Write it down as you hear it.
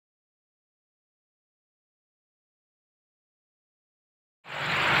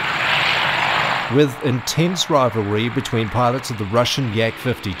With intense rivalry between pilots of the Russian Yak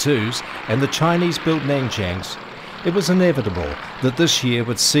 52s and the Chinese-built Nanchangs, it was inevitable that this year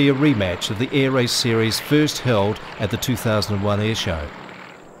would see a rematch of the Air Race Series first held at the 2001 airshow.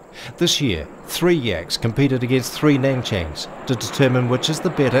 This year, 3 Yaks competed against 3 Nanchangs to determine which is the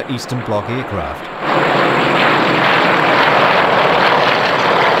better Eastern Bloc aircraft.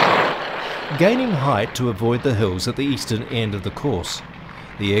 Gaining height to avoid the hills at the eastern end of the course,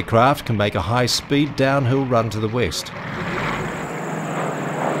 the aircraft can make a high-speed downhill run to the west.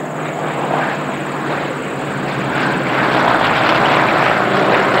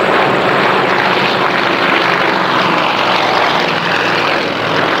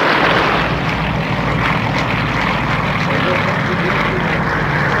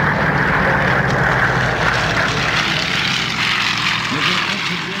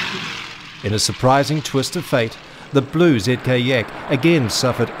 In a surprising twist of fate, the blue ZK Yak again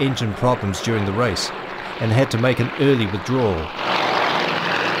suffered engine problems during the race and had to make an early withdrawal.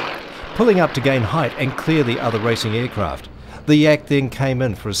 Pulling up to gain height and clear the other racing aircraft, the Yak then came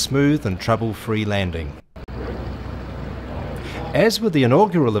in for a smooth and trouble-free landing. As with the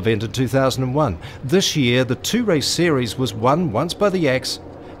inaugural event in 2001, this year the 2-race series was won once by the Yaks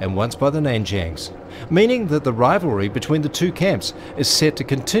and once by the Nanchangs, meaning that the rivalry between the two camps is set to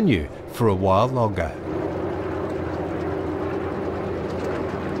continue for a while longer.